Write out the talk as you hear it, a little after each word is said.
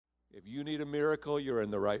If you need a miracle, you're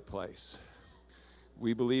in the right place.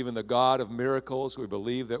 We believe in the God of miracles. We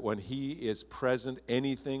believe that when He is present,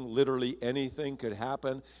 anything, literally anything could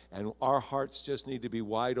happen, and our hearts just need to be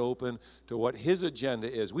wide open to what His agenda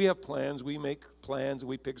is. We have plans, we make plans,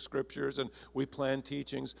 we pick scriptures, and we plan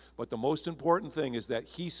teachings, but the most important thing is that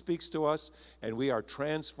He speaks to us, and we are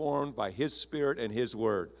transformed by His Spirit and His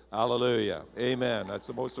Word. Hallelujah. Amen. That's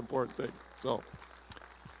the most important thing. So,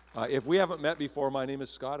 if we haven't met before, my name is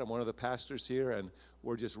Scott. I'm one of the pastors here, and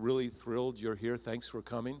we're just really thrilled you're here. Thanks for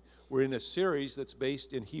coming. We're in a series that's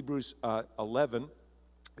based in Hebrews 11.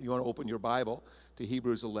 You want to open your Bible to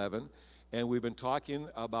Hebrews 11. And we've been talking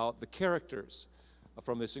about the characters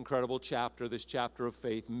from this incredible chapter, this chapter of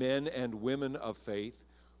faith, men and women of faith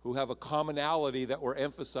who have a commonality that we're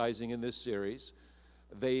emphasizing in this series.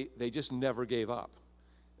 They just never gave up.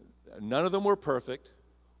 None of them were perfect.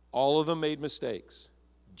 All of them made mistakes,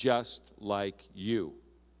 just like you.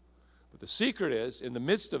 But the secret is, in the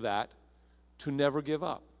midst of that, to never give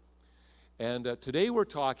up. And today we're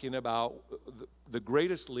talking about the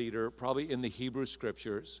greatest leader, probably in the Hebrew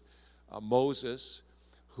Scriptures, Moses,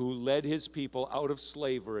 who led his people out of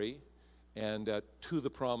slavery and to the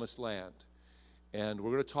Promised Land. And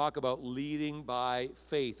we're going to talk about leading by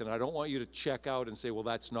faith. And I don't want you to check out and say, well,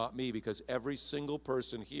 that's not me, because every single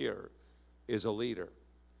person here is a leader.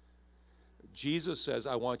 Jesus says,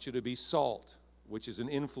 I want you to be salt, which is an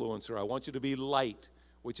influencer. I want you to be light,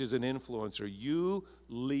 which is an influencer. You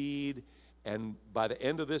lead, and by the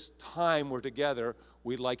end of this time we're together,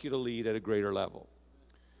 we'd like you to lead at a greater level.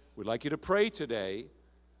 We'd like you to pray today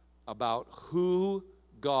about who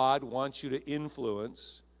God wants you to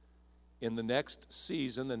influence in the next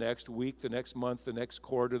season, the next week, the next month, the next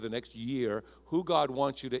quarter, the next year, who God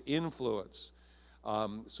wants you to influence.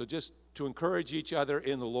 So just to encourage each other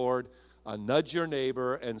in the Lord, nudge your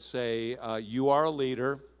neighbor and say, you are a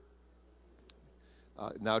leader.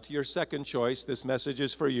 Now to your second choice, this message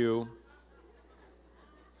is for you.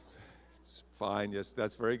 It's fine, yes,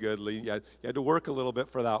 that's very good. You had to work a little bit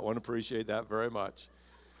for that one. Appreciate that very much.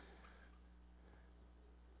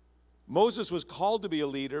 Moses was called to be a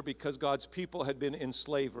leader because God's people had been in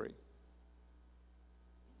slavery.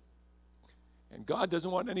 And God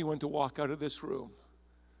doesn't want anyone to walk out of this room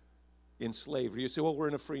in slavery. You say, well, we're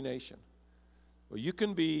in a free nation. Well, you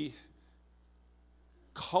can be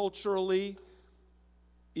culturally,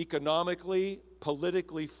 economically,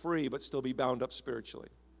 politically free, but still be bound up spiritually.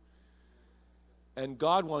 And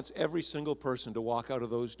God wants every single person to walk out of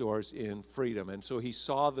those doors in freedom. And so He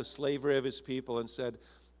saw the slavery of His people and said,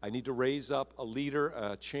 I need to raise up a leader,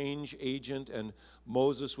 a change agent. And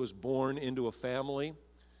Moses was born into a family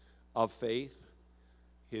of faith.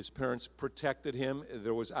 His parents protected him.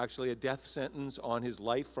 There was actually a death sentence on his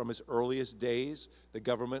life from his earliest days. The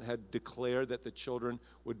government had declared that the children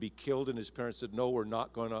would be killed, and his parents said, no, we're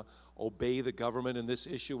not going to obey the government in this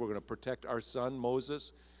issue. We're going to protect our son,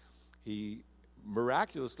 Moses. He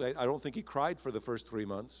miraculously, I don't think he cried for the first 3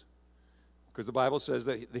 months, because the Bible says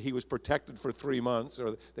that he was protected for 3 months,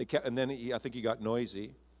 and then I think he got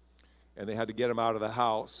noisy, and they had to get him out of the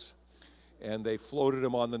house. And they floated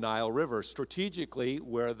him on the Nile River, strategically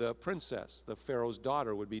where the princess, the Pharaoh's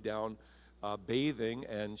daughter, would be down bathing,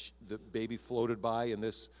 and the baby floated by in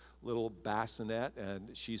this little bassinet, and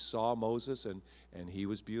she saw Moses, and he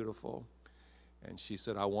was beautiful. And she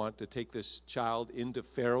said, I want to take this child into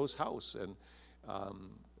Pharaoh's house. And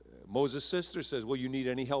Moses' sister says, well, you need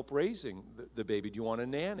any help raising the baby? Do you want a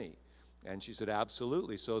nanny? And she said,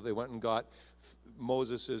 absolutely. So they went and got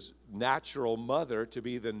Moses' natural mother to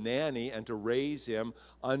be the nanny and to raise him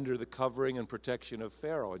under the covering and protection of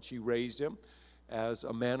Pharaoh. And she raised him as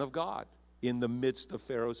a man of God in the midst of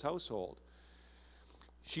Pharaoh's household.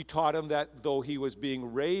 She taught him that though he was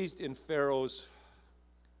being raised in Pharaoh's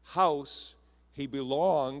house, he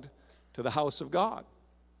belonged to the house of God.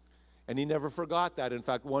 And he never forgot that. In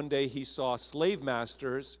fact, one day he saw slave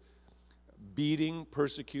masters beating,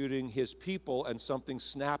 persecuting his people, and something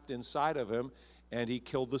snapped inside of him, and he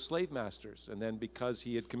killed the slave masters. And then because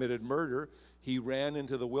he had committed murder, he ran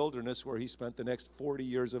into the wilderness where he spent the next 40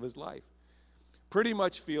 years of his life. Pretty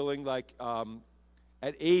much feeling like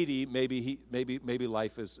at 80, maybe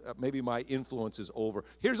life is, maybe my influence is over.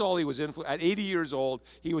 Here's all he was at 80 years old,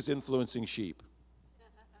 he was influencing sheep.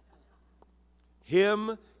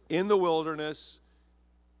 Him in the wilderness,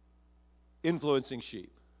 influencing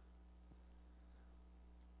sheep.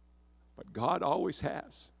 But God always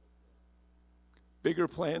has bigger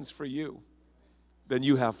plans for you than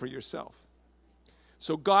you have for yourself.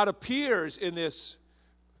 So God appears in this,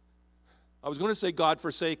 I was going to say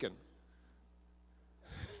God-forsaken,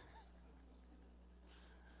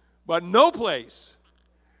 but no place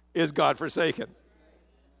is God forsaken.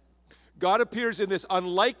 God appears in this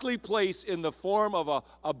unlikely place in the form of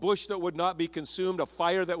a bush that would not be consumed, a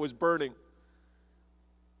fire that was burning.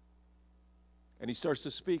 And he starts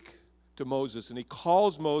to speak to Moses, and he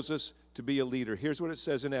calls Moses to be a leader. Here's what it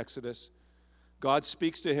says in Exodus. God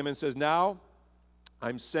speaks to him and says, now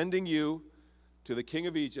I'm sending you to the king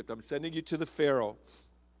of Egypt. I'm sending you to the Pharaoh.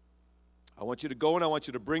 I want you to go and I want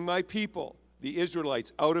you to bring my people, the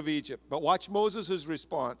Israelites, out of Egypt. But watch Moses'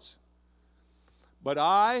 response. But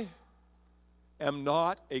I am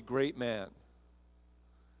not a great man.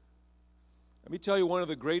 Let me tell you one of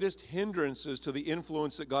the greatest hindrances to the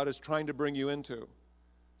influence that God is trying to bring you into.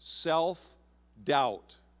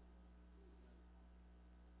 Self-doubt.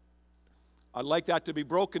 I'd like that to be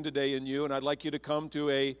broken today in you, and I'd like you to come to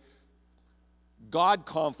a God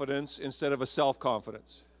confidence instead of a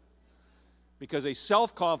self-confidence. Because a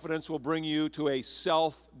self-confidence will bring you to a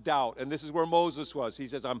self-doubt. And this is where Moses was. He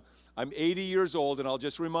says, I'm 80 years old, and I'll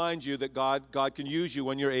just remind you that God can use you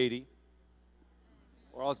when you're 80.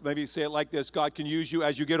 Or I'll maybe say it like this, God can use you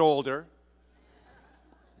as you get older.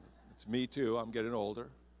 It's me too, I'm getting older.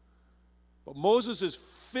 But Moses is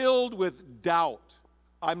filled with doubt.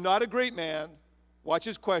 I'm not a great man. Watch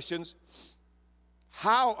his questions.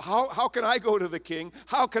 How can I go to the king?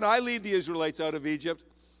 How can I lead the Israelites out of Egypt?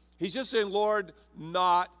 He's just saying, Lord,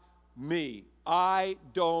 not me. I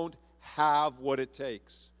don't have what it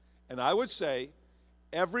takes. And I would say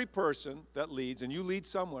every person that leads, and you lead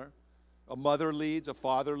somewhere, a mother leads, a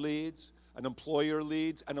father leads, an employer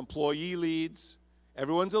leads, an employee leads.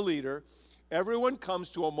 Everyone's a leader. Everyone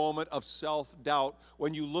comes to a moment of self-doubt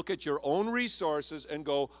when you look at your own resources and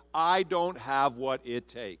go, I don't have what it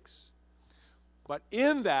takes. But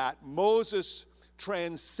in that, Moses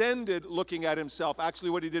transcended looking at himself.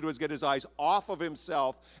 Actually, what he did was get his eyes off of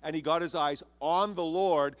himself, and he got his eyes on the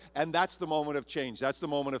Lord, and that's the moment of change. That's the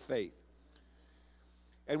moment of faith.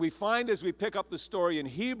 And we find as we pick up the story in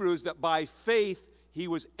Hebrews that by faith he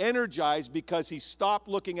was energized because he stopped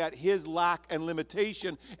looking at his lack and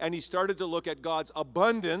limitation, and he started to look at God's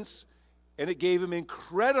abundance, and it gave him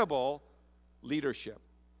incredible leadership.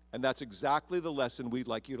 And that's exactly the lesson we'd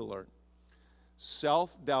like you to learn.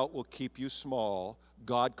 Self-doubt will keep you small.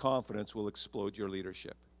 God confidence will explode your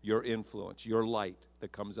leadership, your influence, your light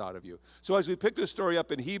that comes out of you. So as we pick this story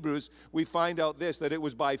up in Hebrews, we find out this, that it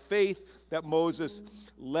was by faith that Moses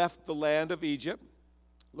left the land of Egypt.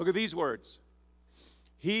 Look at these words.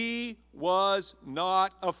 He was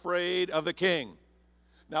not afraid of the king.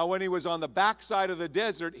 Now, when he was on the backside of the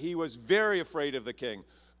desert, he was very afraid of the king.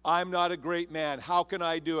 I'm not a great man. How can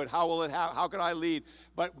I do it? How can I lead?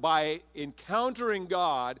 But by encountering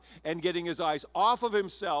God and getting his eyes off of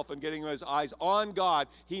himself and getting his eyes on God,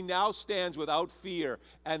 he now stands without fear.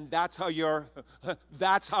 And that's how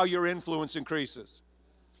your influence increases.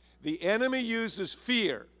 The enemy uses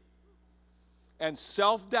fear and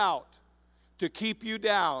self-doubt to keep you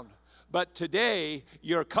down. But today,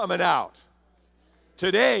 you're coming out.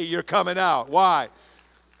 Today, you're coming out. Why?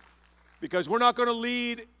 Because we're not going to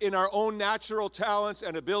lead in our own natural talents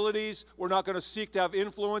and abilities. We're not going to seek to have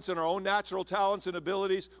influence in our own natural talents and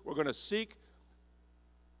abilities. We're going to seek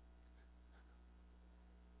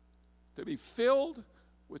to be filled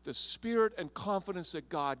with the spirit and confidence that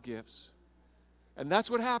God gives. And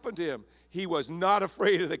that's what happened to him. He was not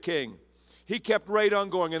afraid of the king. He kept right on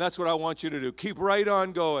going, and that's what I want you to do. Keep right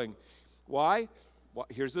on going. Why? Well,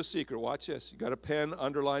 here's the secret. Watch this. You got a pen,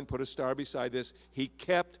 underline, put a star beside this. He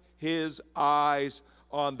kept his eyes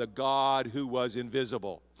on the God who was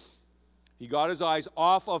invisible. He got his eyes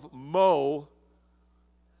off of Mo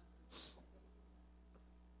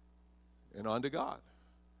and onto God.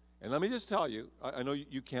 And let me just tell you, I know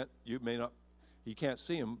you can't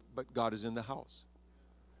see him, but God is in the house.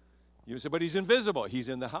 You say, but he's invisible. He's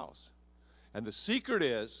in the house. And the secret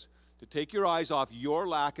is to take your eyes off your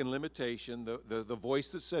lack and limitation, the voice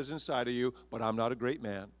that says inside of you, but I'm not a great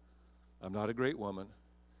man. I'm not a great woman.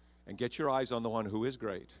 And get your eyes on the one who is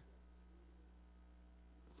great.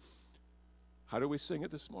 How do we sing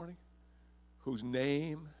it this morning? Whose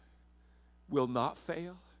name will not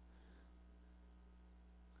fail.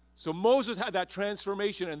 So Moses had that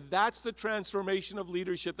transformation, and that's the transformation of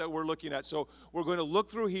leadership that we're looking at. So we're going to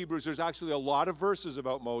look through Hebrews. There's actually a lot of verses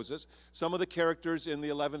about Moses. Some of the characters in the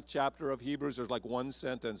 11th chapter of Hebrews, there's like one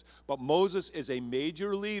sentence. But Moses is a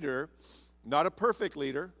major leader, not a perfect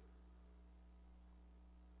leader,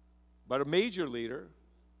 but a major leader.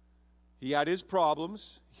 He had his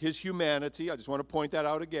problems, his humanity. I just want to point that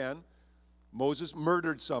out again. Moses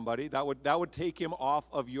murdered somebody. That would take him off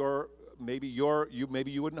of your... Maybe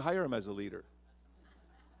you wouldn't hire him as a leader.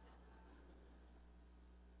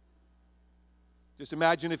 Just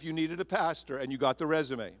imagine if you needed a pastor and you got the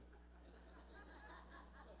resume.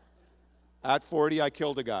 At 40, I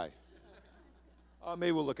killed a guy.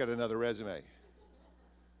 Maybe we'll look at another resume.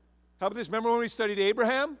 How about this? Remember when we studied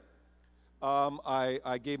Abraham?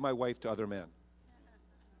 I gave my wife to other men.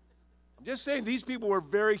 I'm just saying these people were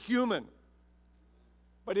very human.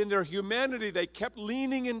 But in their humanity, they kept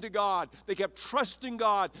leaning into God. They kept trusting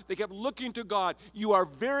God. They kept looking to God. You are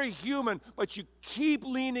very human, but you keep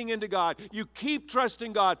leaning into God. You keep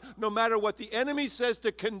trusting God. No matter what the enemy says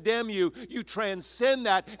to condemn you, you transcend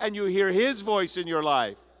that and you hear His voice in your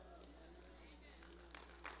life.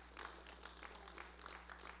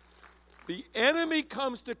 The enemy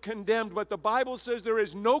comes to condemn, but the Bible says there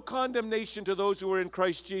is no condemnation to those who are in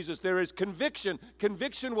Christ Jesus. There is conviction.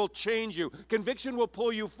 Conviction will change you. Conviction will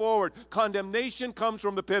pull you forward. Condemnation comes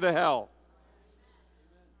from the pit of hell.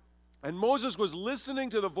 And Moses was listening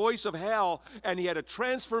to the voice of hell, and he had a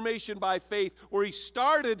transformation by faith where he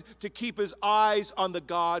started to keep his eyes on the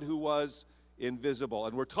God who was invisible.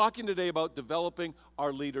 And we're talking today about developing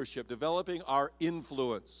our leadership, developing our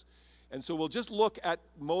influence. And so we'll just look at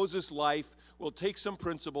Moses' life, we'll take some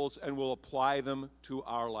principles, and we'll apply them to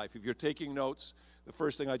our life. If you're taking notes, the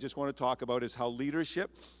first thing I just want to talk about is how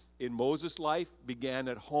leadership in Moses' life began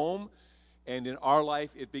at home, and in our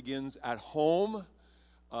life it begins at home.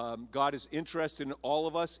 God is interested in all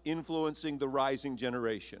of us influencing the rising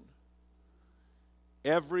generation.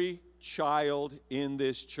 Every child in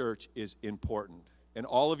this church is important. And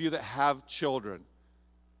all of you that have children,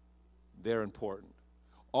 they're important.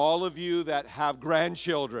 All of you that have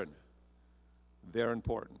grandchildren, they're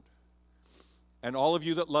important. And all of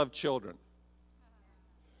you that love children.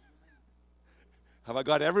 Have I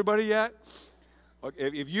got everybody yet?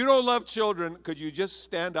 Okay, if you don't love children, could you just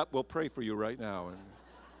stand up? We'll pray for you right now. And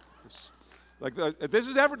this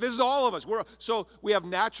is all of us. So we have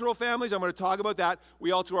natural families. I'm going to talk about that.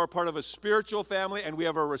 We also are part of a spiritual family, and we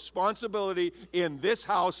have a responsibility in this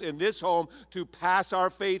house, in this home, to pass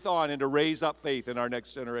our faith on and to raise up faith in our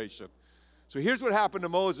next generation. So here's what happened to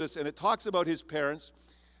Moses, and it talks about his parents.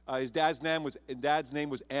 His dad's name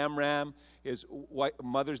was Amram. His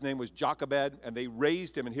mother's name was Jochebed, and they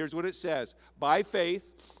raised him. And here's what it says: by faith.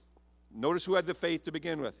 Notice who had the faith to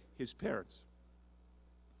begin with: his parents.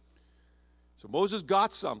 So Moses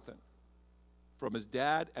got something from his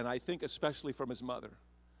dad, and I think especially from his mother,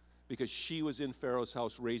 because she was in Pharaoh's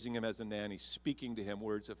house raising him as a nanny, speaking to him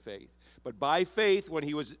words of faith. But by faith, when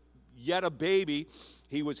he was yet a baby,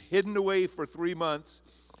 he was hidden away for 3 months.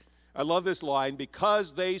 I love this line: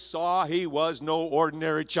 because they saw he was no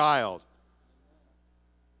ordinary child.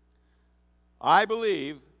 I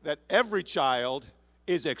believe that every child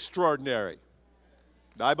is extraordinary.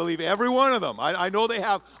 I believe every one of them. I know they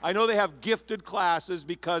have gifted classes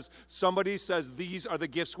because somebody says these are the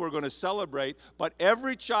gifts we're going to celebrate, but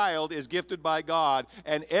every child is gifted by God,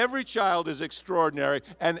 and every child is extraordinary,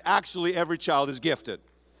 and actually every child is gifted.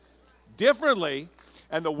 Differently,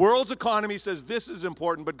 and the world's economy says this is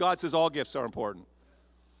important, but God says all gifts are important.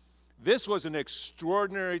 This was an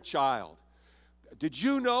extraordinary child. Did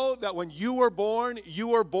you know that when you were born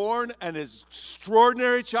an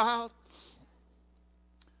extraordinary child?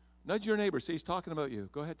 Nudge your neighbor. Say he's talking about you.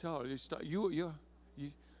 Go ahead, tell her.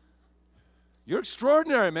 You're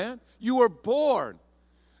extraordinary, man. You were born.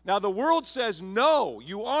 Now, the world says, no,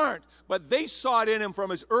 you aren't. But they saw it in him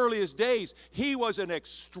from his earliest days. He was an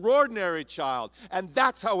extraordinary child. And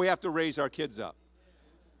that's how we have to raise our kids up.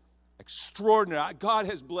 Extraordinary. God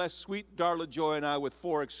has blessed sweet Darla Joy and I with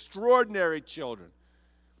 4 extraordinary children.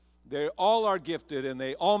 They all are gifted, and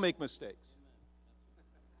they all make mistakes.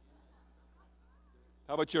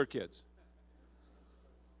 How about your kids?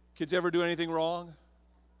 Kids ever do anything wrong?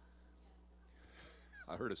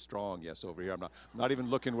 I heard a strong yes over here. I'm not even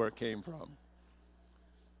looking where it came from.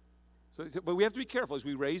 But we have to be careful as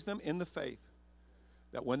we raise them in the faith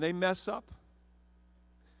that when they mess up,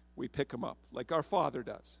 we pick them up like our Father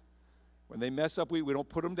does. When they mess up, we don't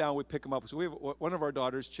put them down, we pick them up. So we have one of our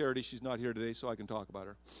daughters, Charity. She's not here today, so I can talk about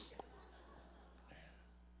her.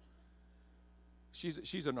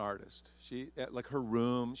 She's an artist. Like her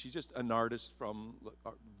room, she's just an artist from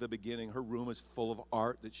the beginning. Her room is full of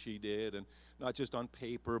art that she did, and not just on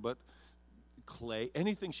paper, but clay.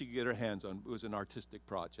 Anything she could get her hands on was an artistic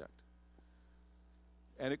project.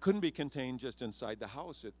 And it couldn't be contained just inside the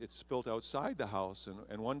house. It spilt outside the house,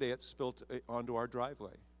 and one day it spilt onto our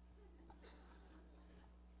driveway.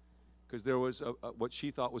 Because there was what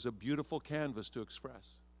she thought was a beautiful canvas to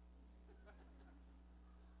express.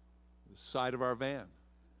 The side of our van.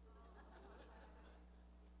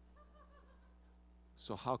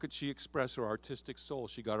 So how could she express her artistic soul?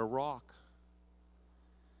 She got a rock.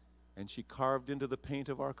 And she carved into the paint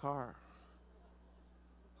of our car,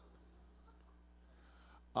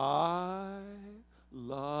 I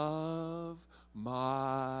love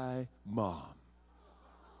my mom.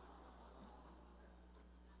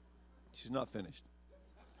 She's not finished.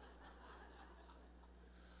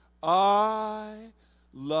 I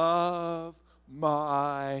love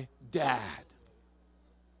my dad.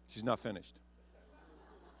 She's not finished.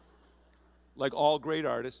 Like all great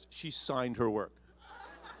artists, she signed her work.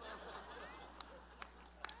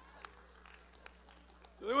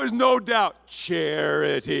 So there was no doubt,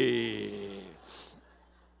 charity.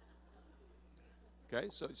 Okay,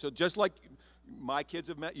 so just like my kids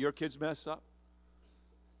have met, your kids mess up,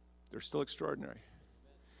 they're still extraordinary.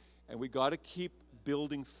 And we got to keep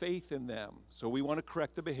building faith in them. So we want to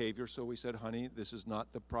correct the behavior. So we said, honey, this is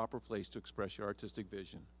not the proper place to express your artistic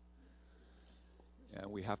vision.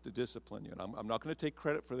 And we have to discipline you. And I'm not going to take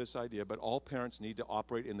credit for this idea, but all parents need to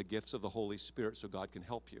operate in the gifts of the Holy Spirit so God can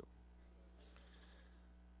help you.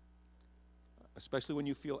 Especially when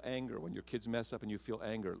you feel anger, when your kids mess up and you feel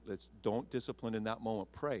anger, don't discipline in that moment.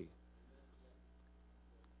 Pray.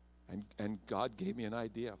 And God gave me an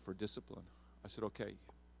idea for discipline. I said, okay,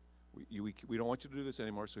 we don't want you to do this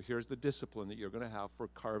anymore, so here's the discipline that you're going to have for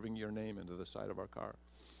carving your name into the side of our car.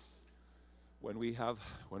 When we have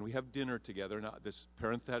dinner together, now this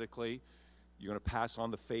parenthetically, you're going to pass on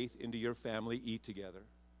the faith into your family, eat together.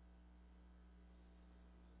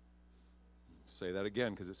 Say that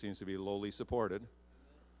again because it seems to be lowly supported.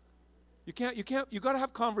 You got to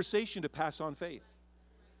have conversation to pass on faith.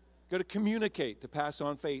 You got to communicate to pass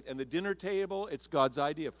on faith. And the dinner table, it's God's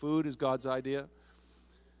idea. Food is God's idea.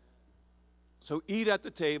 So eat at the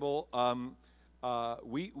table.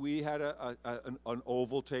 We had an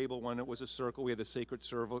oval table when it was a circle. We had the sacred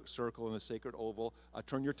circle and the sacred oval.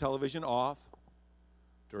 Turn your television off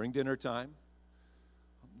during dinner time.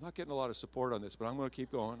 I'm not getting a lot of support on this, but I'm going to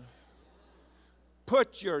keep going.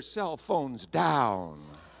 Put your cell phones down.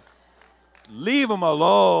 Leave them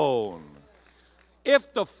alone.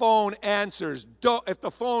 If the phone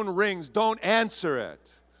rings, don't answer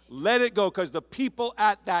it. Let it go, because the people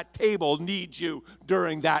at that table need you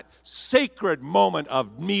during that sacred moment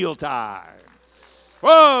of mealtime.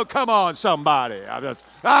 Oh, come on, somebody.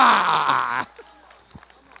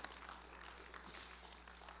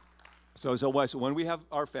 So when we have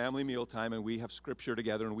our family mealtime and we have scripture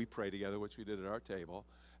together and we pray together, which we did at our table,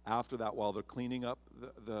 after that, while they're cleaning up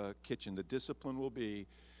the kitchen, the discipline will be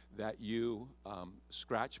that you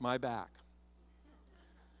scratch my back.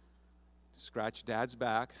 Scratch Dad's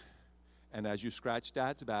back, and as you scratch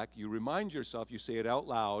Dad's back, you remind yourself, you say it out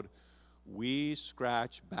loud, we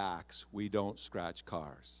scratch backs, we don't scratch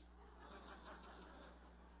cars.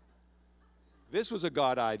 This was a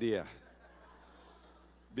God idea.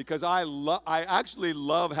 Because I actually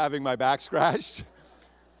love having my back scratched.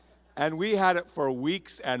 And we had it for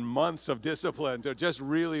weeks and months of discipline to just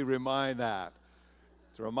really remind that.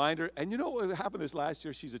 It's a reminder. And you know what happened this last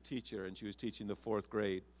year? She's a teacher, and she was teaching the 4th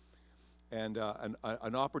grade. And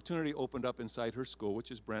an opportunity opened up inside her school,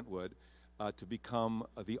 which is Brentwood, to become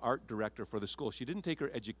the art director for the school. She didn't take her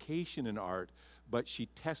education in art, but she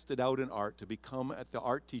tested out in art to become the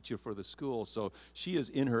art teacher for the school. So she is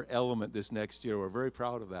in her element this next year. We're very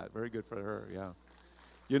proud of that. Very good for her, yeah.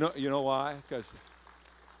 You know why? Because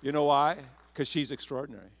she's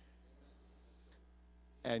extraordinary.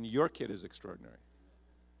 And your kid is extraordinary.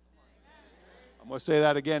 I'm going to say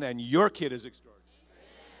that again. And your kid is extraordinary.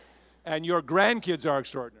 And your grandkids are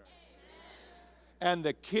extraordinary. And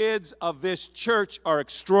the kids of this church are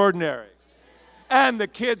extraordinary. And the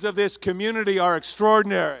kids of this community are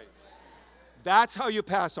extraordinary. That's how you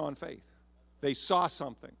pass on faith. They saw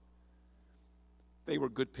something. They were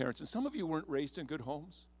good parents. And some of you weren't raised in good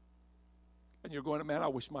homes. And you're going, man, I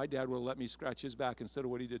wish my dad would have let me scratch his back instead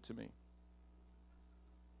of what he did to me.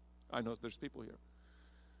 I know there's people here.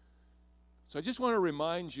 So I just want to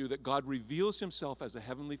remind you that God reveals himself as a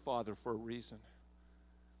heavenly Father for a reason.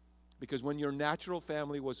 Because when your natural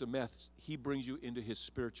family was a mess, he brings you into his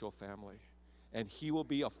spiritual family. And he will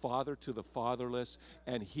be a father to the fatherless,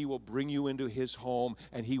 and he will bring you into his home,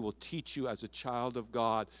 and he will teach you as a child of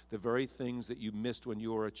God the very things that you missed when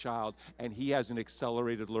you were a child. And he has an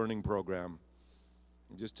accelerated learning program.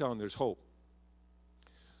 I'm just telling you, there's hope.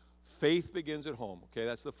 Faith begins at home. Okay,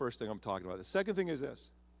 that's the first thing I'm talking about. The second thing is this.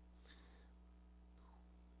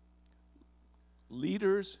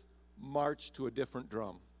 Leaders march to a different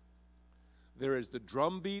drum. There is the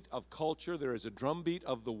drumbeat of culture. There is a drumbeat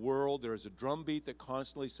of the world. There is a drumbeat that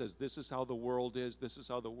constantly says, this is how the world is. This is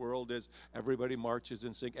how the world is. Everybody marches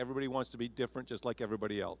in sync. Everybody wants to be different just like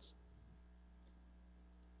everybody else.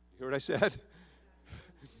 You hear what I said?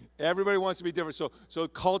 Everybody wants to be different. So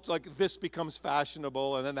cult like this becomes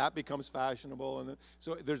fashionable, and then that becomes fashionable, and then,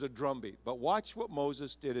 so there's a drumbeat. But watch what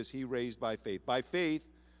Moses did as he raised by faith. By faith,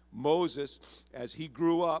 Moses, as he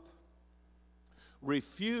grew up,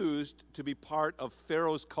 refused to be part of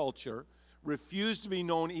Pharaoh's culture, refused to be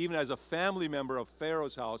known even as a family member of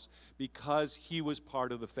Pharaoh's house, because he was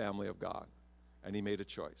part of the family of God, and he made a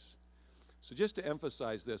choice. So just to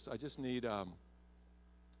emphasize this, I just need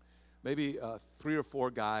maybe 3 or 4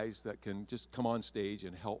 guys that can just come on stage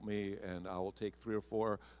and help me, and I will take 3 or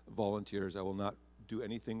 4 volunteers. I will not do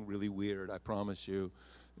anything really weird, I promise you.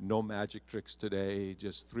 No magic tricks today,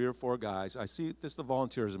 just 3 or 4 guys. I see this, the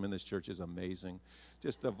volunteerism in this church is amazing.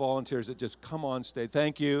 Just the volunteers that just come on stage.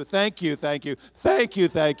 Thank you, thank you, thank you, thank you,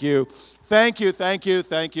 thank you, thank you, thank you,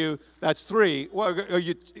 thank you. That's 3. Well,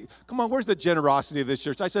 come on, where's the generosity of this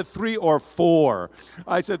church? I said 3 or 4.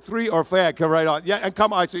 I said 3 or 4. Come right on. Yeah, and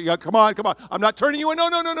come on. I said, yeah, come on, come on. I'm not turning you in.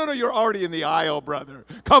 No. You're already in the aisle, brother.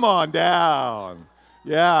 Come on down.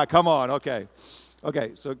 Yeah, come on. Okay.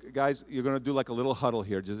 Okay, so guys, you're going to do like a little huddle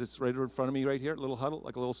here. It's right in front of me right here, little huddle,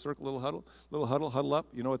 like a little circle, little huddle, huddle up.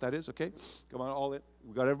 You know what that is, okay? Come on, all in.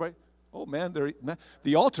 We got everybody? Oh, man,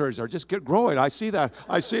 the altars are just growing. I see that.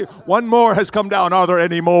 I see. One more has come down. Are there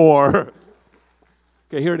any more?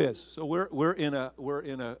 Okay, here it is. So we're in a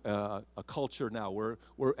culture now.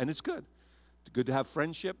 And it's good. It's good to have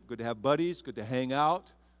friendship, good to have buddies, good to hang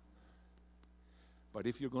out. But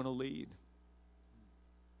if you're going to lead,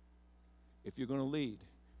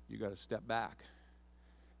 you got to step back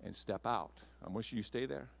and step out. I wish you stay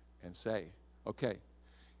there and say, okay,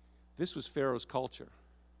 this was Pharaoh's culture.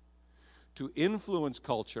 To influence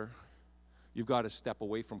culture, you've got to step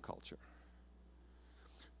away from culture.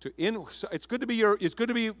 So it's good to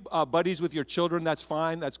be buddies with your children. That's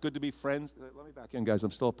fine. That's good to be friends. Let me back in, guys. I'm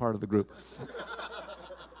still a part of the group.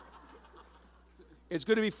 It's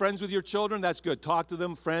good to be friends with your children. That's good. Talk to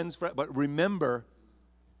them, friends. But remember,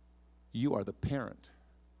 you are the parent.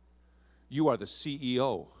 You are the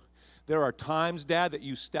CEO. There are times, Dad, that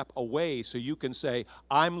you step away so you can say,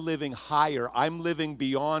 I'm living higher. I'm living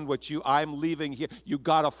beyond I'm leaving here. You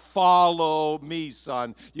got to follow me,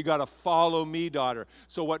 son. You got to follow me, daughter.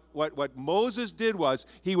 So what Moses did was,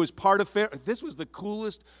 he was part of Pharaoh. This was the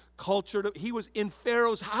coolest culture. He was in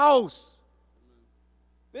Pharaoh's house.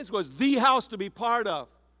 This was the house to be part of.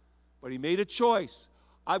 But he made a choice.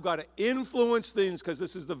 I've got to influence things because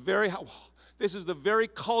this is the very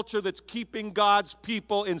culture that's keeping God's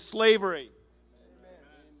people in slavery. Amen.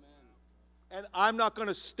 And I'm not going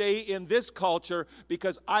to stay in this culture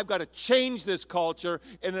because I've got to change this culture.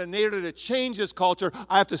 And in order to change this culture,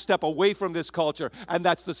 I have to step away from this culture. And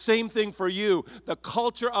that's the same thing for you. The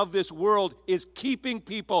culture of this world is keeping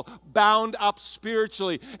people bound up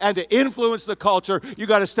spiritually. And to influence the culture, you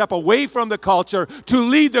got to step away from the culture to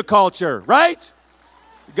lead the culture, right?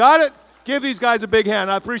 Got it? Give these guys a big hand.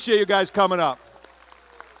 I appreciate you guys coming up.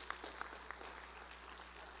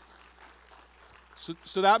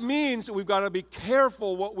 So that means we've got to be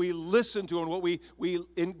careful what we listen to and what we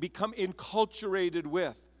become enculturated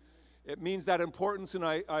with. It means that importance, and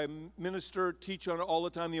I teach on it all the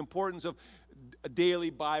time, the importance of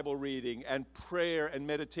daily Bible reading and prayer and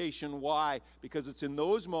meditation. Why? Because it's in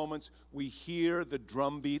those moments we hear the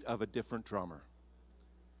drumbeat of a different drummer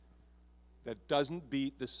that doesn't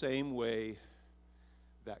beat the same way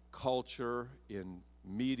that culture in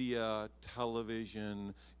media,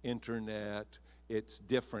 television, internet, it's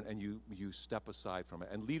different, and you step aside from it.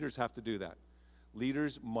 And leaders have to do that.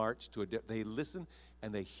 Leaders march to they listen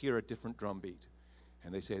and they hear a different drumbeat.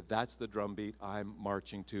 And they say, that's the drumbeat I'm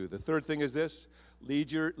marching to. The third thing is this: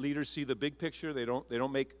 leaders see the big picture. They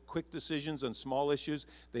don't make quick decisions on small issues.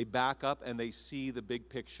 They back up and they see the big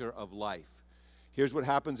picture of life. Here's what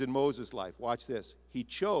happens in Moses' life. Watch this. He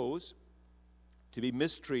chose to be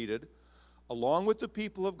mistreated along with the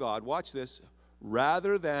people of God. Watch this.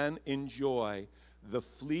 Rather than enjoy the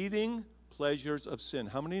fleeting pleasures of sin.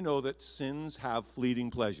 How many know that sins have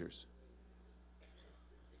fleeting pleasures?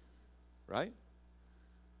 Right?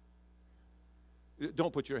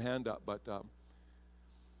 Don't put your hand up, but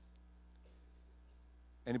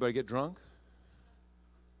anybody get drunk?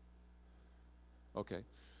 Okay.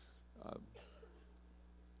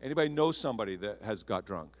 Anybody know somebody that has got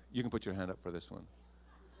drunk? You can put your hand up for this one.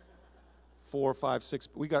 4, 5, 6.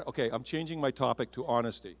 Okay, I'm changing my topic to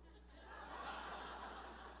honesty.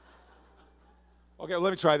 Okay,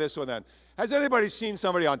 let me try this one then. Has anybody seen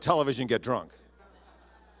somebody on television get drunk?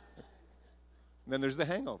 And then there's the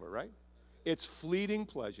hangover, right? It's fleeting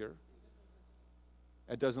pleasure.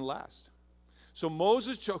 It doesn't last. So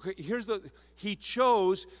Moses he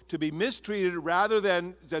chose to be mistreated rather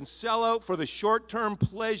than sell out for the short-term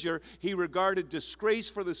pleasure. He regarded disgrace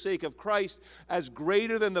for the sake of Christ as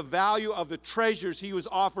greater than the value of the treasures. He was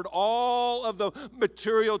offered all of the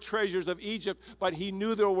material treasures of Egypt, but he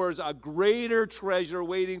knew there was a greater treasure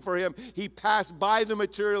waiting for him. He passed by the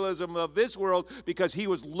materialism of this world because he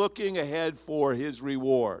was looking ahead for his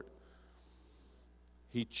reward.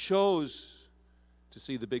 He chose to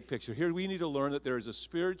see the big picture. Here we need to learn that there is a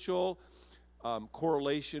spiritual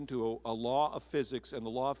correlation to a law of physics, and the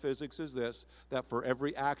law of physics is this, that for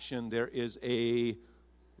every action there is a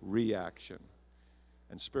reaction.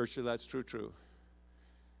 And spiritually that's true.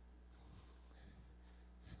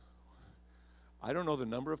 I don't know the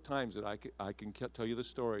number of times that I can tell you the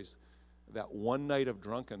stories that one night of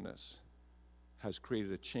drunkenness has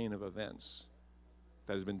created a chain of events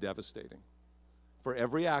that has been devastating. For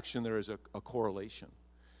every action, there is a correlation.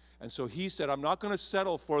 And so he said, I'm not going to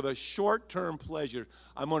settle for the short-term pleasure.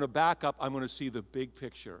 I'm going to back up. I'm going to see the big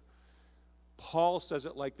picture. Paul says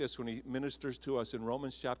it like this when he ministers to us in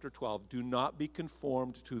Romans chapter 12. Do not be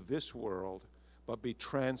conformed to this world, but be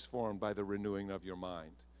transformed by the renewing of your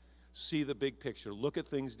mind. See the big picture. Look at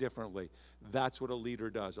things differently. That's what a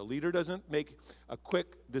leader does. A leader doesn't make a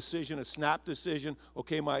quick decision, a snap decision.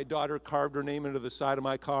 Okay, my daughter carved her name into the side of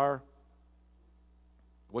my car.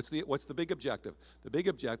 What's the big objective? The big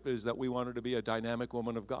objective is that we want her to be a dynamic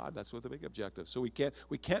woman of God. That's what the big objective. So we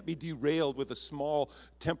can't be derailed with a small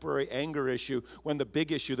temporary anger issue when the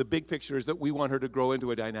big issue, the big picture is that we want her to grow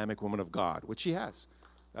into a dynamic woman of God, which she has.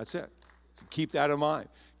 That's it. So keep that in mind.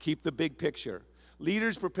 Keep the big picture.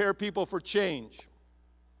 Leaders prepare people for change.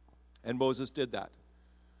 And Moses did that.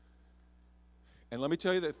 And let me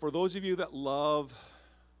tell you that for those of you that love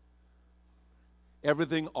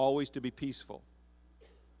everything always to be peaceful,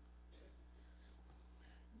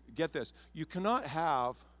 get this, you cannot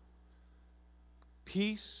have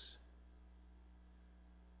peace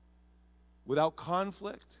without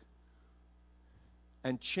conflict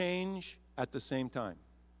and change at the same time.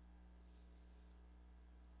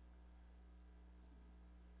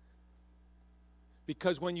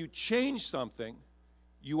 Because when you change something,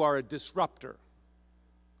 you are a disruptor.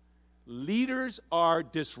 Leaders are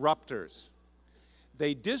disruptors.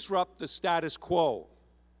 They disrupt the status quo.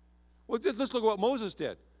 Well, let's look at what Moses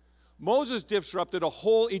did. Moses disrupted a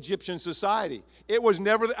whole Egyptian society. It was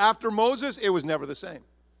never, after Moses, it was never the same.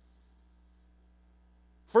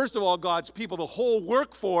 First of all, God's people, the whole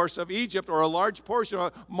workforce of Egypt, or a large portion of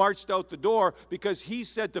it, marched out the door because he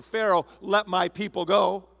said to Pharaoh, let my people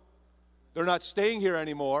go. They're not staying here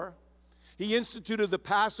anymore. He instituted the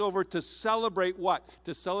Passover to celebrate what?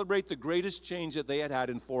 To celebrate the greatest change that they had had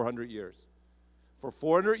in 400 years. For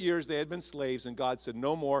 400 years, they had been slaves, and God said,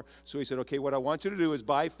 no more. So he said, okay, what I want you to do is,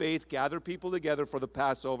 by faith, gather people together for the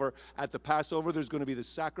Passover. At the Passover, there's going to be the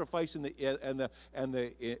sacrifice and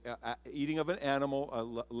the eating of an animal,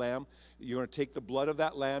 a lamb. You're going to take the blood of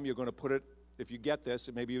that lamb. You're going to put it, if you get this,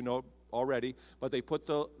 and maybe you know already, but they put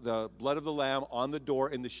the blood of the lamb on the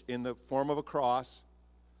door in the form of a cross.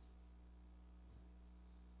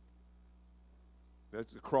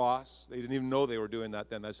 That's the cross. They didn't even know they were doing that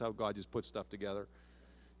then. That's how God just put stuff together.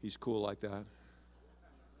 He's cool like that.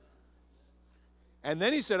 And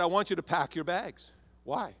then he said, I want you to pack your bags.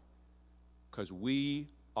 Why? Because we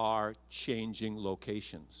are changing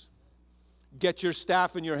locations. Get your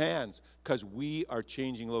staff in your hands, because we are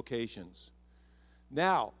changing locations.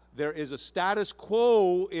 Now, there is a status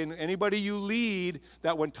quo in anybody you lead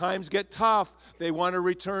that when times get tough, they want to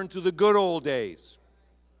return to the good old days.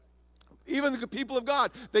 Even the people of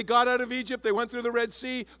God, they got out of Egypt, they went through the Red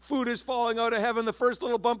Sea, food is falling out of heaven, the first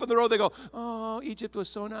little bump in the road, they go, oh, Egypt was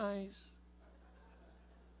so nice.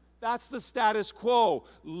 That's the status quo.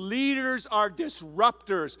 Leaders are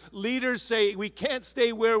disruptors. Leaders say, we can't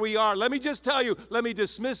stay where we are. Let me just tell you, let me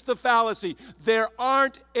dismiss the fallacy. There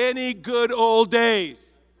aren't any good old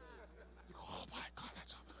days. Oh my God,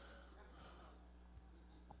 that's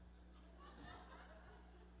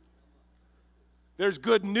There's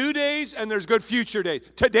good new days and there's good future days.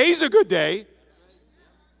 Today's a good day.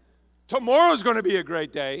 Tomorrow's going to be a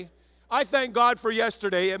great day. I thank God for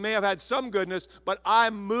yesterday. It may have had some goodness, but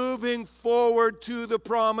I'm moving forward to the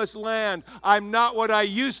promised land. I'm not what I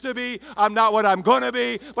used to be. I'm not what I'm going to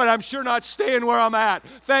be, but I'm sure not staying where I'm at.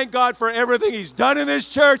 Thank God for everything He's done in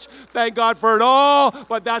this church. Thank God for it all,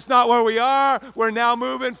 but that's not where we are. We're now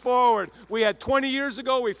moving forward. We had 20 years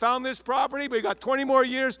ago, we found this property. We got 20 more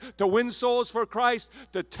years to win souls for Christ,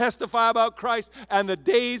 to testify about Christ, and the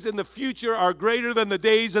days in the future are greater than the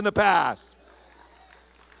days in the past.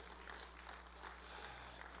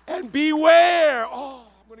 And beware. Oh,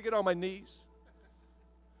 I'm going to get on my knees.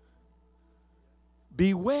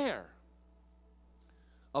 Beware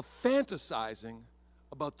of fantasizing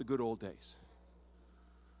about the good old days.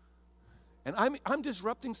 And I'm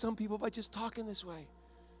disrupting some people by just talking this way.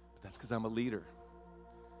 But that's because I'm a leader.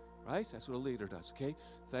 Right? That's what a leader does, okay?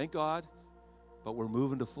 Thank God, but we're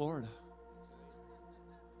moving to Florida.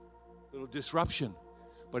 Little disruption,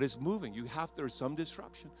 but it's moving. There's some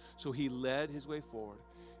disruption. So he led his way forward.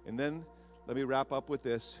 And then, let me wrap up with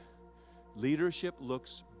this. Leadership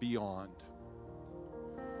looks beyond.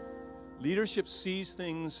 Leadership sees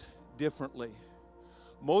things differently.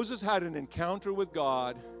 Moses had an encounter with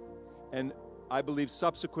God, and I believe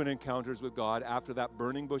subsequent encounters with God after that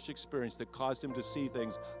burning bush experience that caused him to see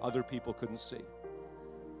things other people couldn't see.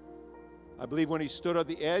 I believe when he stood at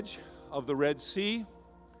the edge of the Red Sea,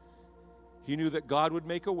 he knew that God would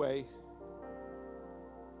make a way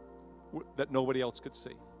that nobody else could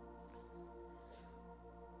see.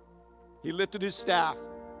 He lifted his staff.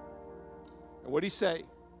 And what did he say?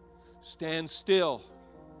 Stand still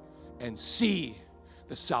and see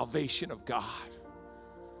the salvation of God.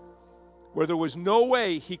 Where there was no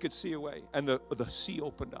way he could see a way. And the sea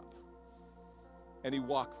opened up. And he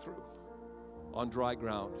walked through on dry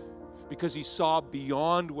ground. Because he saw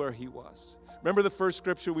beyond where he was. Remember the first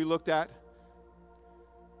scripture we looked at?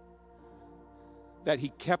 That he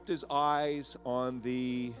kept his eyes on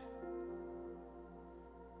the...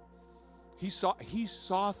 He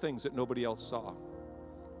saw things that nobody else saw.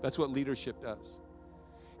 That's what leadership does.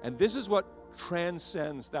 And this is what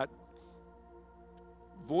transcends that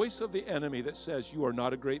voice of the enemy that says, you are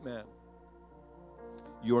not a great man.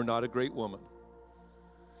 You are not a great woman.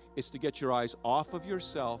 It's to get your eyes off of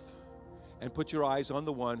yourself and put your eyes on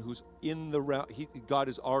the one who's in the realm. God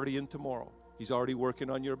is already in tomorrow. He's already working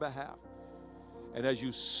on your behalf. And as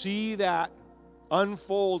you see that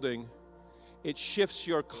unfolding, it shifts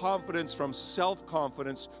your confidence from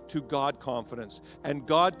self-confidence to God confidence. And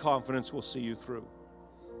God confidence will see you through.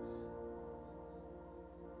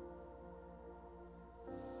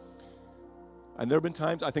 And there have been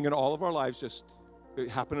times, I think in all of our lives, it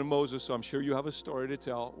happened in Moses, so I'm sure you have a story to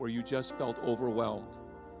tell, where you just felt overwhelmed.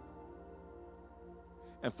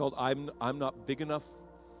 And felt, I'm not big enough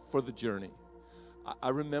for the journey. I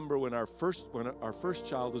remember when our first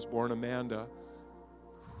child was born, Amanda,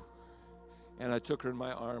 and I took her in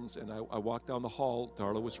my arms, and I walked down the hall.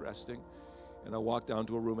 Darla was resting. And I walked down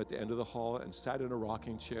to a room at the end of the hall and sat in a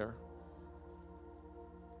rocking chair.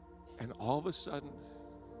 And all of a sudden,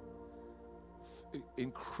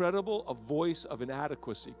 a voice of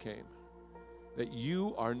inadequacy came. That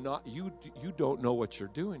you don't know what you're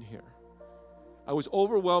doing here. I was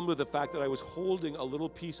overwhelmed with the fact that I was holding a little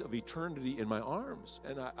piece of eternity in my arms,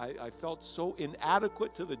 and I felt so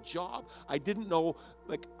inadequate to the job. I didn't know,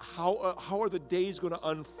 like, how are the days going to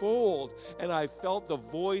unfold, and I felt the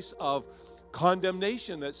voice of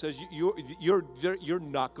condemnation that says you're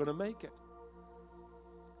not going to make it.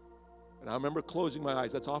 And I remember closing my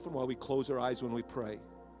eyes. That's often why we close our eyes when we pray,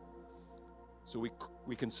 so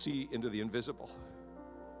we can see into the invisible.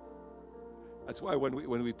 That's why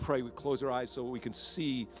when we pray, we close our eyes so we can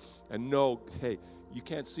see and know, hey, you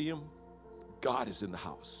can't see him? God is in the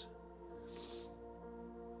house.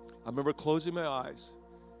 I remember closing my eyes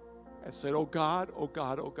and said, oh God, oh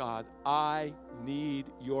God, oh God, I need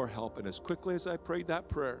your help. And as quickly as I prayed that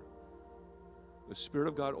prayer, the Spirit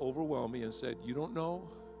of God overwhelmed me and said, you don't know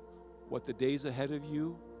what the days ahead of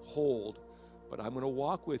you hold, but I'm going to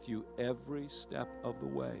walk with you every step of the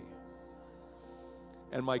way.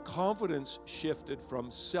 And my confidence shifted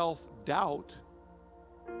from self-doubt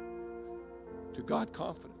to God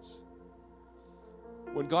confidence.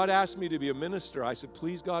 When God asked me to be a minister, I said,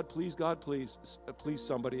 please God, please God, please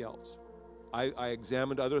somebody else. I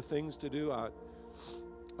examined other things to do. I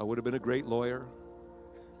would have been a great lawyer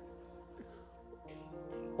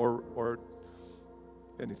or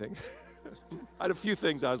anything. I had a few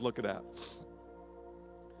things I was looking at.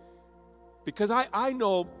 Because I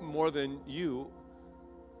know more than you.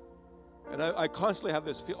 And I constantly have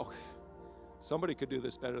this feel, oh, somebody could do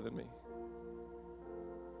this better than me.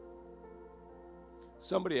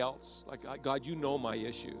 Somebody else, like, God, you know my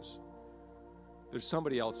issues. There's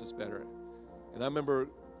somebody else that's better. And I remember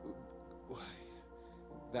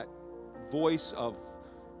that voice of,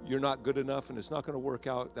 you're not good enough and it's not going to work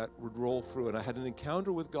out, that would roll through. And I had an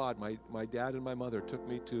encounter with God. My dad and my mother took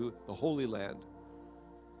me to the Holy Land.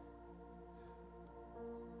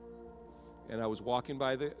 And I was walking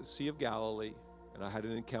by the Sea of Galilee, and I had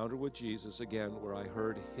an encounter with Jesus again, where I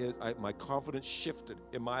heard my confidence shifted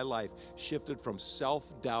in my life, shifted from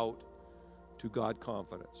self-doubt to God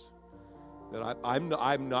confidence. That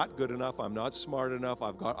I'm not good enough, I'm not smart enough,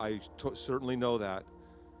 certainly know that.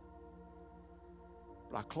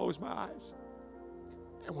 But I close my eyes.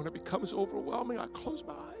 And when it becomes overwhelming, I close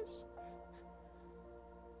my eyes.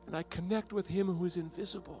 And I connect with him who is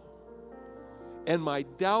invisible. And my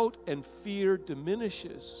doubt and fear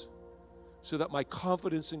diminishes so that my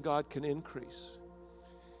confidence in God can increase.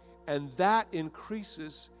 And that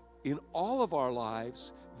increases in all of our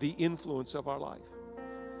lives the influence of our life.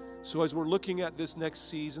 So as we're looking at this next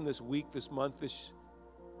season, this week, this month, this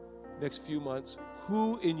next few months,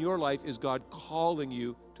 who in your life is God calling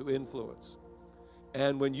you to influence?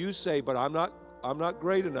 And when you say, but I'm not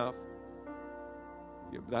great enough,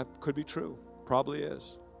 that could be true. Probably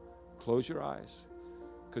is. Close your eyes,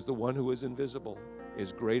 because the one who is invisible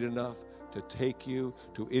is great enough to take you,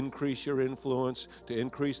 to increase your influence, to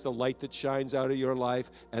increase the light that shines out of your life,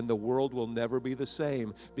 and the world will never be the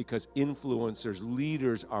same, because influencers,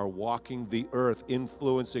 leaders are walking the earth,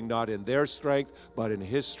 influencing not in their strength, but in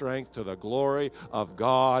his strength, to the glory of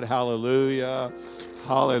God. Hallelujah,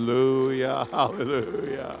 hallelujah,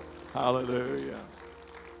 hallelujah, hallelujah.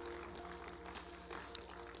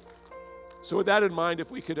 So with that in mind, if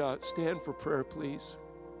we could stand for prayer, please.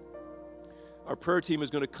 Our prayer team is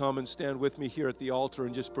going to come and stand with me here at the altar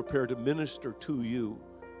and just prepare to minister to you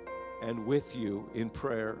and with you in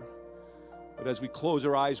prayer. But as we close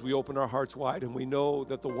our eyes, we open our hearts wide, and we know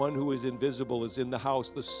that the one who is invisible is in the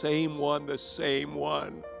house, the same one,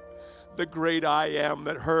 the great I am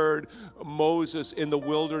that heard Moses in the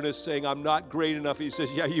wilderness saying, I'm not great enough. He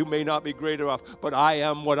says, yeah, you may not be great enough, but I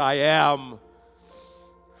am what I am.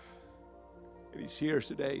 And he's here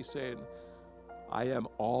today saying, I am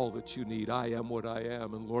all that you need. I am what I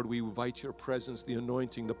am. And Lord, we invite your presence, the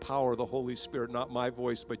anointing, the power of the Holy Spirit, not my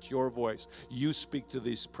voice, but your voice. You speak to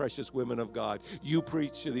these precious women of God. You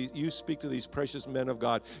speak to these precious men of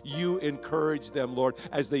God. You encourage them, Lord,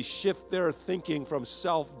 as they shift their thinking from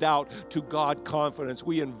self-doubt to God confidence.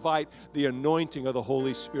 We invite the anointing of the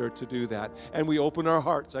Holy Spirit to do that. And we open our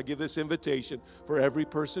hearts. I give this invitation for every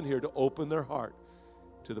person here to open their heart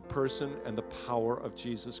to the person and the power of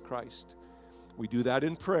Jesus Christ. We do that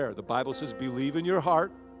in prayer. The Bible says, believe in your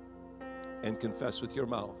heart and confess with your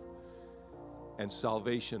mouth. And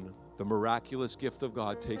salvation, the miraculous gift of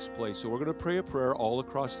God, takes place. So we're going to pray a prayer all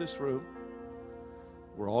across this room.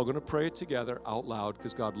 We're all going to pray it together out loud,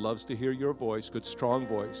 because God loves to hear your voice, good strong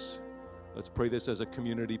voice. Let's pray this as a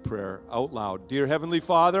community prayer out loud. Dear Heavenly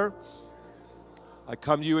Father, I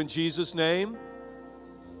come to you in Jesus' name.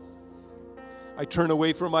 I turn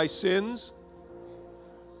away from my sins,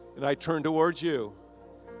 and I turn towards you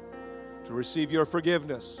to receive your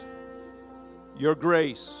forgiveness, your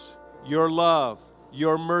grace, your love,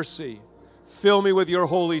 your mercy. Fill me with your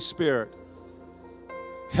Holy Spirit.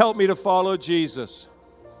 Help me to follow Jesus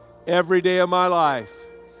every day of my life.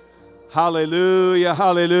 Hallelujah,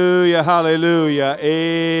 hallelujah, hallelujah.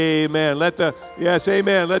 Amen.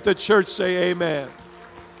 Amen. Let the church say amen.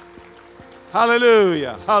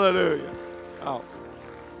 Hallelujah, hallelujah. Oh.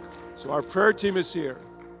 So our prayer team is here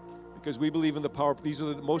because we believe in the power. These are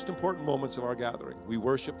the most important moments of our gathering. We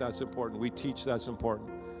worship, that's important. We teach, that's important.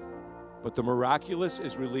 But the miraculous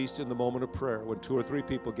is released in the moment of prayer, when 2 or 3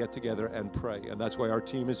 people get together and pray. And that's why our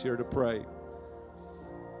team is here to pray.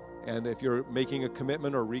 And if you're making a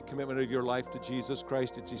commitment or recommitment of your life to Jesus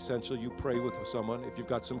Christ, it's essential you pray with someone. If you've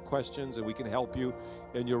got some questions and we can help you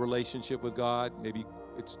in your relationship with God, maybe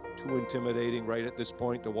it's too intimidating right at this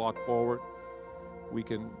point to walk forward, we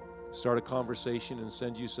can start a conversation and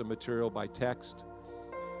send you some material by text.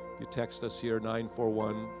 You text us here,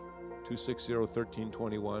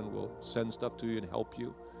 941-260-1321. We'll send stuff to you and help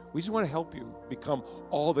you. We just want to help you become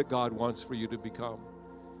all that God wants for you to become.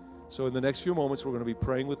 So in the next few moments, we're going to be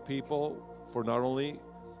praying with people for not only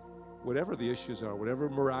whatever the issues are, whatever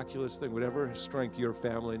miraculous thing, whatever strength your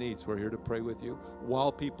family needs. We're here to pray with you.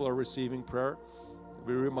 While people are receiving prayer,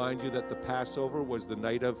 we remind you that the Passover was the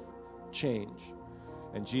night of change.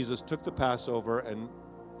 And Jesus took the Passover and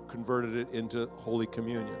converted it into Holy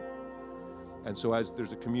Communion. And so as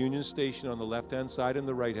there's a communion station on the left-hand side and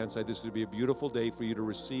the right-hand side, this would be a beautiful day for you to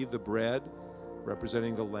receive the bread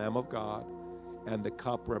representing the Lamb of God and the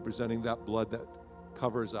cup representing that blood that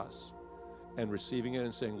covers us, and receiving it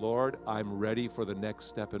and saying, Lord, I'm ready for the next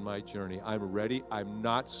step in my journey. I'm ready. I'm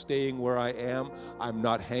not staying where I am. I'm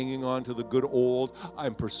not hanging on to the good old.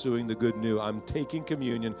 I'm pursuing the good new. I'm taking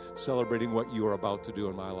communion, celebrating what you are about to do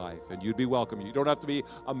in my life. And you'd be welcome. You don't have to be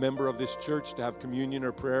a member of this church to have communion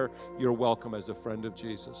or prayer. You're welcome as a friend of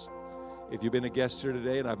Jesus. If you've been a guest here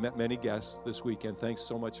today, and I've met many guests this weekend, thanks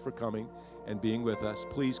so much for coming and being with us.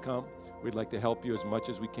 Please come. We'd like to help you as much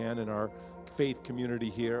as we can in our faith community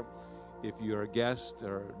here. If you're a guest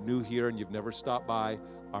or new here and you've never stopped by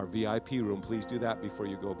our VIP room, please do that before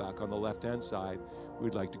you go back on the left-hand side.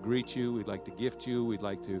 We'd like to greet you. We'd like to gift you. We'd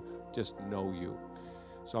like to just know you.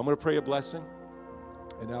 So I'm going to pray a blessing.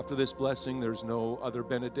 And after this blessing, there's no other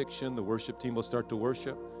benediction. The worship team will start to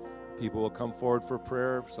worship. People will come forward for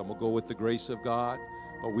prayer. Some will go with the grace of God.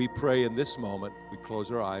 But we pray in this moment. We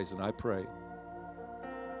close our eyes and I pray.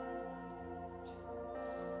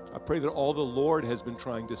 I pray that all the Lord has been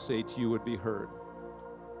trying to say to you would be heard.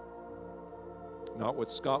 Not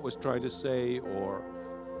what Scott was trying to say, or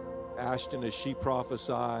Ashton as she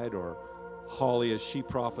prophesied, or Holly as she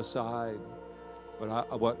prophesied.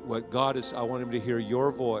 But what God is, I want him to hear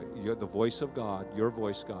your voice, the voice of God, your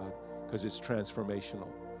voice, God, because it's transformational.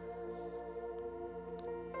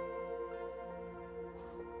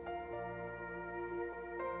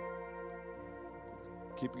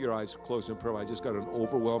 Keep your eyes closed in prayer. I just got an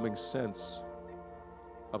overwhelming sense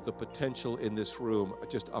of the potential in this room.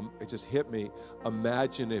 It just hit me.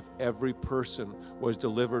 Imagine if every person was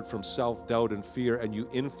delivered from self-doubt and fear, and you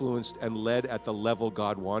influenced and led at the level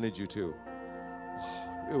God wanted you to.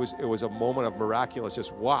 It was a moment of miraculous,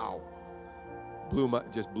 just wow,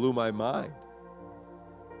 blew my mind.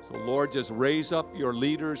 So Lord, just raise up your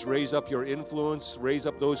leaders, raise up your influence, raise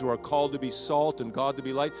up those who are called to be salt and God to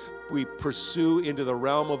be light. We pursue into the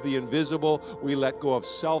realm of the invisible. We let go of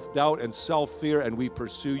self-doubt and self-fear, and we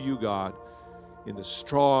pursue you, God, in the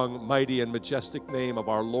strong, mighty, and majestic name of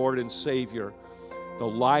our Lord and Savior, the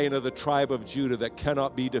Lion of the tribe of Judah that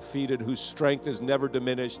cannot be defeated, whose strength is never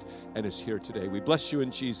diminished and is here today. We bless you in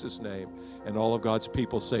Jesus' name. And all of God's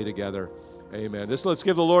people say together, amen. Let's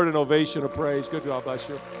give the Lord an ovation of praise. Good God bless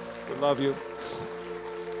you. We love you.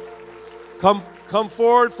 Come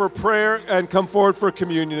forward for prayer and come forward for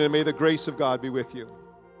communion, and may the grace of God be with you.